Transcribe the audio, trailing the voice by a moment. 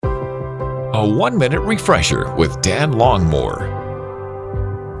A 1-minute refresher with Dan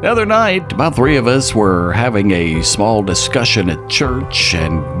Longmore. The other night, about three of us were having a small discussion at church,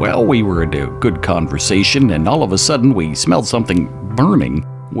 and, well, we were in a good conversation, and all of a sudden we smelled something burning.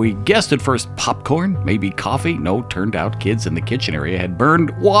 We guessed at first popcorn, maybe coffee. No, turned out kids in the kitchen area had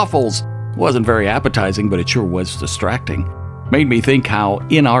burned waffles. It wasn't very appetizing, but it sure was distracting. Made me think how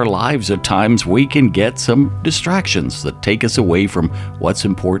in our lives at times we can get some distractions that take us away from what's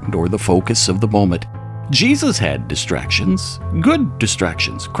important or the focus of the moment. Jesus had distractions, good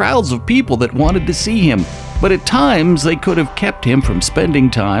distractions, crowds of people that wanted to see him, but at times they could have kept him from spending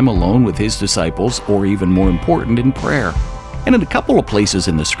time alone with his disciples, or even more important, in prayer. And in a couple of places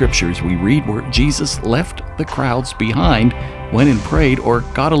in the scriptures we read where Jesus left the crowds behind, went and prayed, or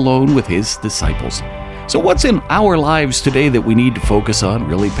got alone with his disciples. So what's in our lives today that we need to focus on,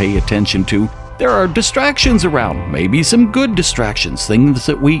 really pay attention to? There are distractions around, maybe some good distractions, things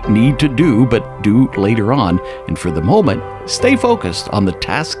that we need to do but do later on. And for the moment, stay focused on the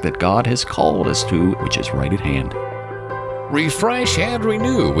task that God has called us to, which is right at hand. Refresh and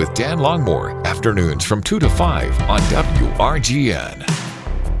renew with Dan Longmore, afternoons from 2 to 5 on WRGN.